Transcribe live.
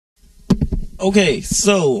Okay,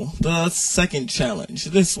 so the second challenge.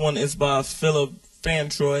 This one is by Philip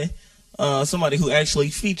Fantroy, somebody who actually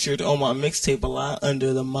featured on my mixtape a lot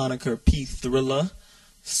under the moniker Pthrilla.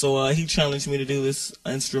 So he challenged me to do this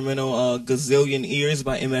instrumental, Gazzillion Ears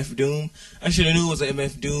by MF Doom. I should have knew it was an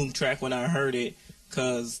MF Doom track when I heard it,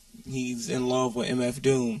 cause he's in love with MF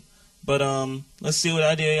Doom. But let's see what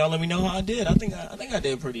I did. Y'all let me know how I did. I think I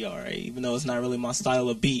did pretty alright, even though it's not really my style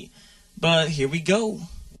of beat. But here we go.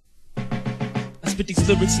 Spit these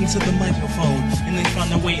lyrics into the microphone, and then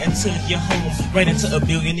find their way into your home, right into a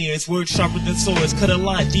billion ears. Words sharper than swords, cut a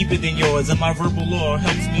line deeper than yours, and my verbal lore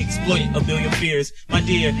helps me exploit a billion fears. My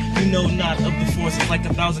dear, you know not of the forces, like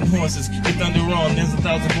 1,000 horses. They thunder on, there's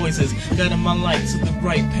 1,000 voices, guiding my light to the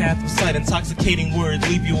right path of sight. Intoxicating words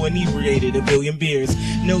leave you inebriated, a billion beers.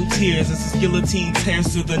 No tears, as this guillotine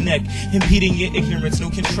tears through the neck, impeding your ignorance, no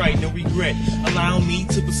contrite, no regret. Allow me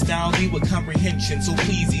to bestow thee with comprehension, so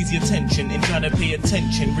please ease your tension and try to pay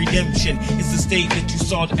attention. Redemption is the state that you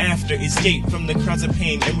sought after. Escape from the crowds of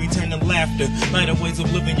pain and return to laughter. Lighter ways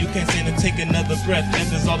of living, you can't stand to take another breath, and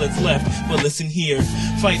there's all that's left. But listen here,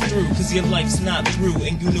 fight through, cause your life's not through.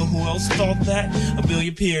 And you know who else thought that? A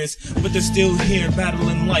billion peers. But they're still here,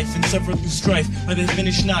 battling life and suffer through strife. Or they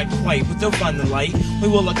finish not quite, but they'll find the light. We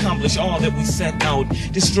will accomplish all that we set out,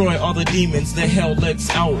 destroy all the demons that hell lets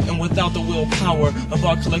out. And without the willpower of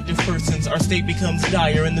our collective persons, our state becomes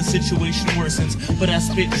dire and the situation worsens. But I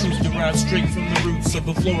spit truth derived straight from the roots of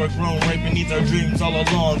the flora grown right beneath our dreams all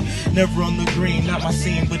along. Never on the green, not my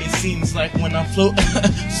scene, but it seems like when I float,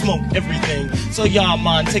 smoke everything. So y'all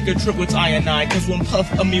man, take a trip with I and I, cause when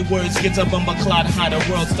puff of me words gets up on my cloud high,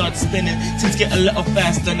 the world starts spinning. Things get a little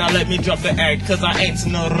faster, now let me drop the act, cause I ain't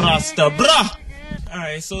no rasta, brah!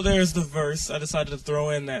 Alright, so there's the verse. I decided to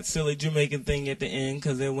throw in that silly Jamaican thing at the end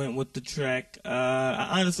because it went with the track.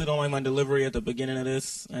 I honestly don't like my delivery at the beginning of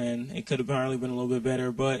this, and it could have probably been a little bit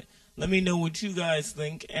better, but let me know what you guys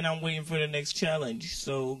think, and I'm waiting for the next challenge.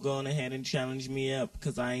 So go on ahead and challenge me up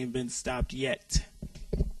because I ain't been stopped yet.